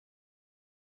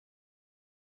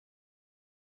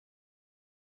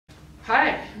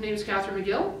Hi, my name is Catherine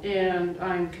McGill, and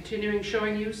I'm continuing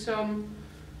showing you some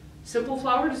simple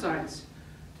flower designs.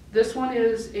 This one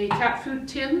is a cat food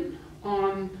tin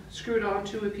screwed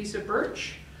onto a piece of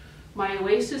birch. My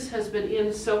Oasis has been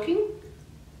in soaking,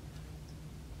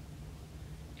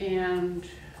 and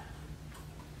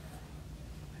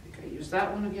I think I use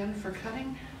that one again for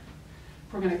cutting.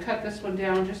 We're going to cut this one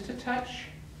down just a touch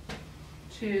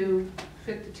to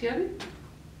fit the tin.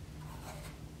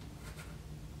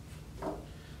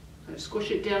 I'm going to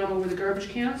squish it down over the garbage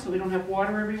can so we don't have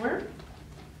water everywhere.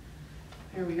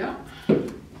 There we go.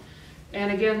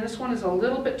 And again, this one is a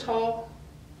little bit tall.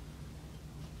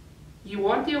 You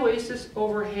want the Oasis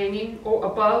overhanging or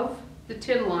above the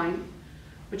tin line,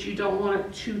 but you don't want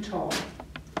it too tall.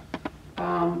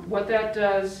 What that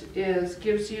does is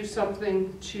gives you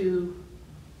something to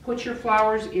put your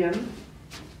flowers in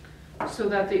so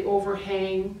that they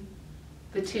overhang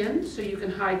the tin so you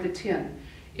can hide the tin.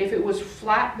 If it was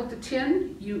flat with the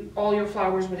tin, all your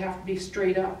flowers would have to be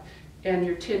straight up, and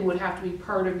your tin would have to be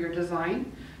part of your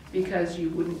design because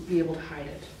you wouldn't be able to hide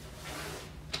it.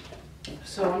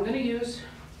 So I'm going to use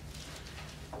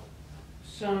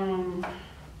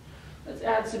let's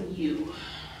add some yew.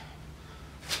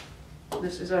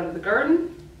 This is out of the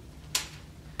garden.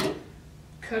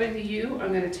 Cutting the yew,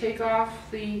 I'm going to take off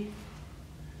the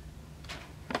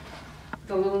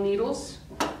little needles,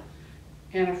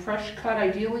 and a fresh cut,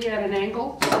 ideally at an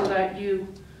angle, so that your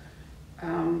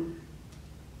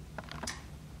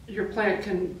plant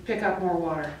can pick up more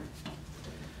water.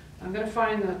 I'm going to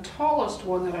find the tallest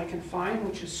one that I can find,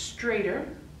 which is straighter.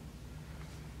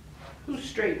 Who's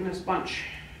straight in this bunch?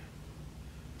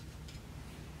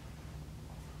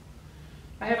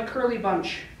 I have a curly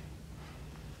bunch.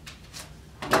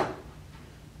 So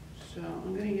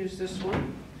I'm going to use this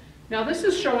one. Now this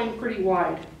is showing pretty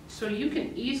wide, so you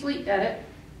can easily edit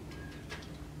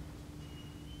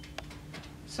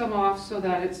some off so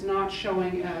that it's not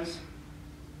showing as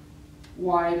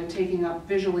wide and taking up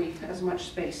visually as much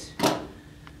space.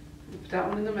 Put that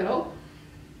one in the middle.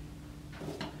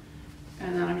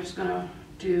 And then I'm just going to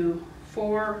do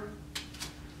 4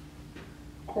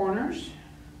 corners.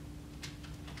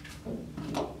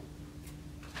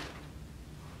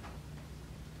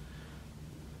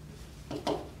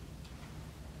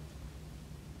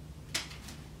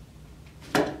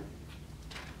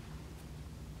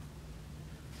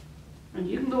 And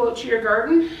you can go out to your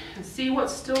garden and see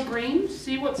what's still green,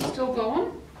 see what's still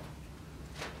going,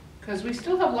 because we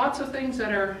still have lots of things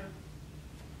that are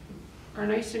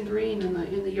nice and green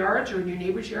in the yards or in your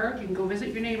neighbor's yard. You can go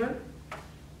visit your neighbor,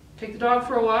 take the dog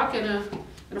for a walk and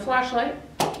a flashlight,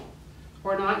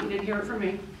 or not. You didn't hear it from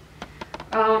me.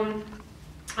 I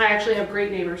actually have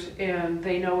great neighbors, and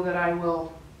they know that I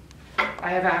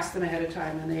have asked them ahead of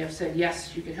time, and they have said,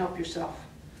 yes, you can help yourself.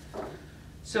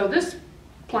 So this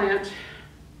plant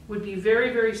would be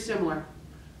very, very similar.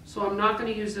 So I'm not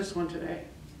going to use this one today.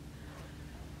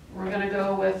 We're going to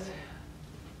go with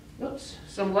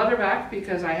some leatherback,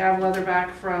 because I have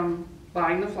leatherback from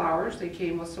buying the flowers. They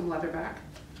came with some leatherback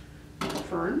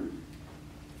fern.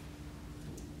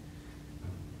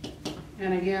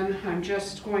 And again, I'm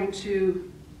just going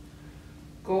to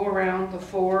go around the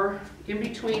 4, in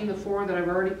between the 4 that I've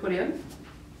already put in.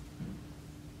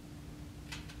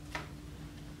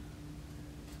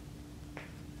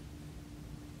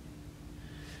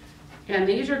 And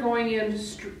these are going in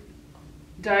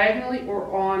diagonally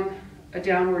or on a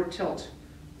downward tilt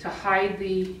to hide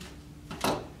the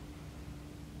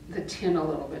tin a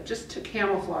little bit, just to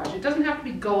camouflage. It doesn't have to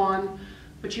be gone,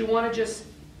 but you want to just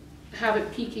have it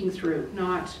peeking through,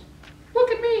 not, look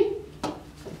at me.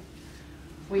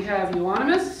 We have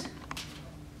euonymus.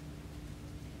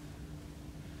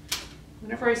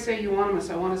 Whenever I say euonymus,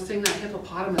 I want to sing that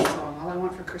hippopotamus song, All I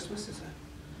Want for Christmas Is a...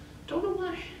 Don't know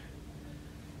why.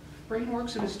 Brain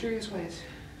works in mysterious ways,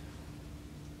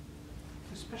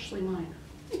 especially mine.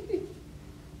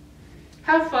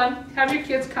 Have fun. Have your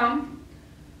kids come.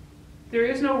 There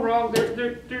is no wrong.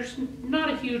 There's not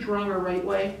a huge wrong or right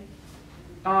way.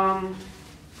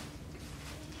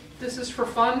 This is for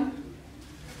fun.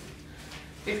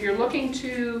 If you're looking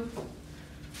to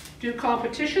do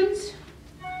competitions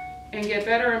and get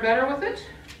better and better with it,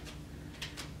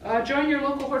 join your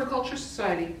local horticulture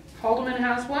society. Haldeman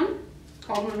has one.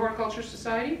 Haldeman Horticulture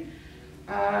Society,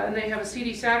 and they have a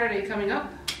CD Saturday coming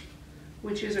up,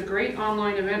 which is a great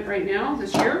online event right now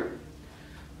this year,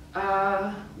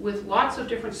 with lots of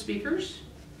different speakers,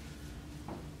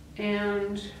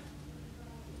 and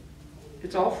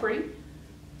it's all free,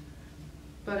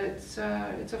 but it's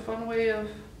a fun way of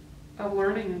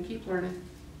learning and keep learning.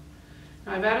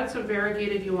 Now I've added some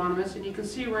variegated euonymus, and you can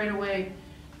see right away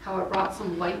how it brought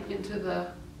some light into the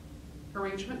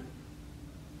arrangement.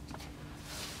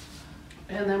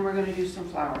 And then we're going to do some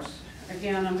flowers.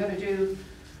 Again,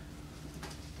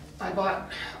 I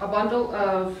bought a bundle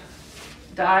of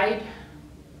dyed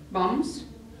mums.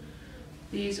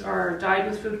 These are dyed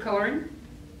with food coloring.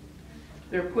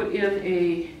 They're put in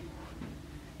a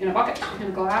bucket, in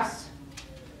a glass,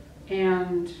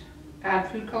 and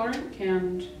add food coloring,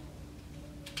 and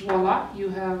voila, you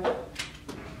have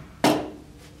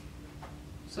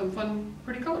some fun,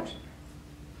 pretty colors.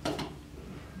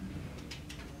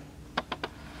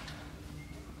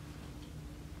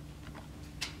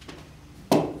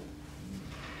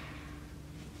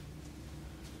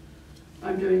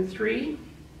 I'm doing 3.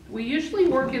 We usually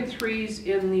work in 3s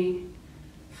in the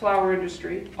flower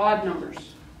industry, odd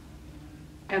numbers.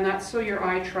 And that's so your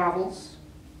eye travels.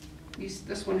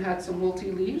 This one had some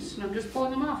wilty leaves, and I'm just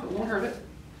pulling them off. It won't hurt it.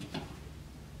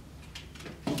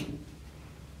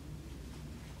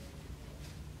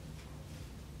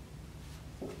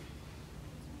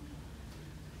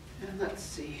 And let's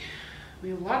see. We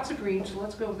have lots of green, so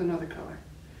let's go with another color.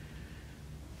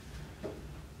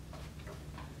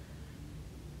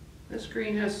 This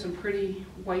green has some pretty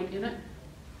white in it,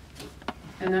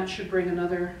 and that should bring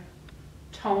another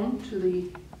tone to the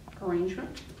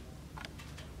arrangement.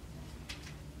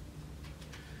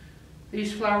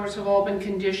 These flowers have all been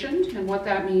conditioned, and what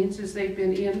that means is they've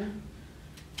been in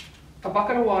a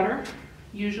bucket of water,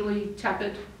 usually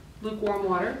tepid, lukewarm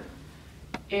water,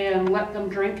 and let them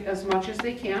drink as much as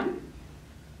they can,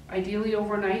 ideally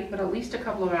overnight, but at least a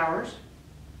couple of hours.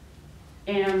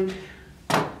 And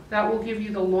that will give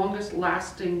you the longest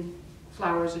lasting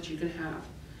flowers that you can have.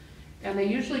 And they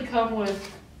usually come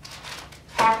with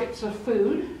packets of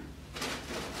food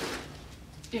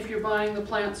if you're buying the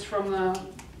plants from the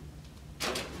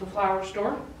flower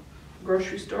store,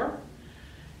 grocery store.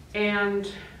 And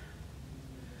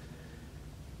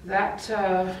that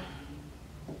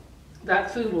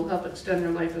food will help extend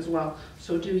their life as well,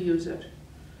 so do use it.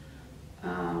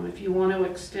 If you want to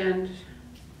extend,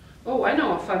 oh, I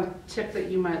know a fun tip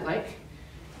that you might like.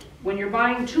 When you're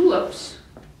buying tulips,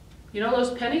 you know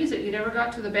those pennies that you never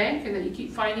got to the bank and that you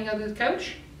keep finding under the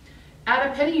couch?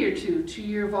 Add a penny or two to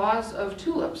your vase of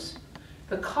tulips.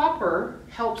 The copper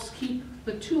helps keep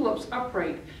the tulips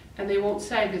upright, and they won't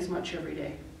sag as much every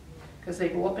day because they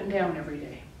go up and down every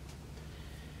day.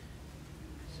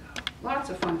 So, lots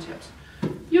of fun tips.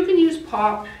 You can use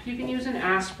pop, you can use an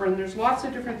aspirin. There's lots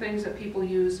of different things that people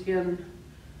use in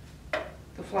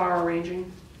the flower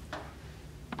arranging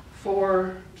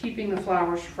for keeping the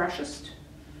flowers freshest.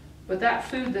 But that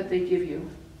food that they give you,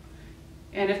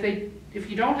 and if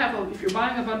you're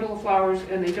buying a bundle of flowers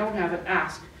and they don't have it,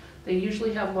 ask. They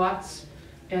usually have lots,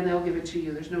 and they'll give it to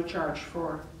you. There's no charge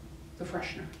for the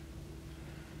freshener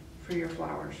for your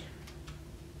flowers.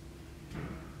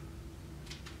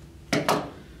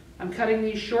 I'm cutting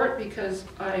these short because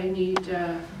I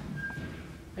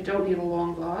don't need a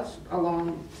long vase, a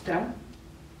long stem,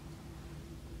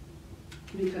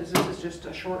 because this is just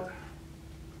a short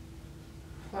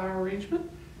flower arrangement.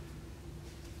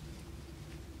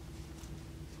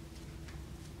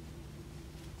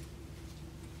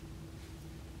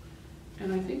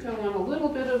 And I think I want a little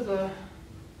bit of the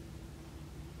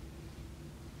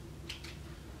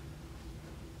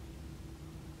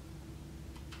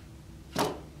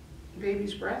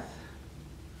baby's breath,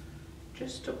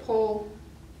 just to pull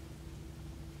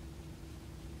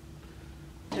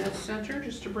dead center,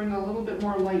 just to bring a little bit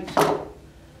more light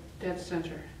dead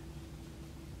center.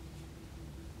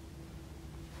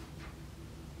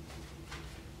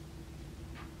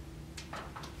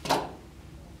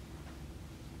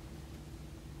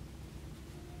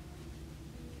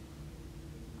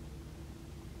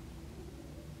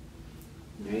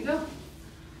 There you go.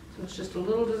 So it's just a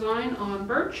little design on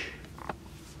birch,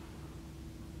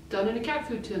 done in a cat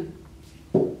food tin.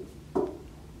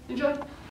 Enjoy.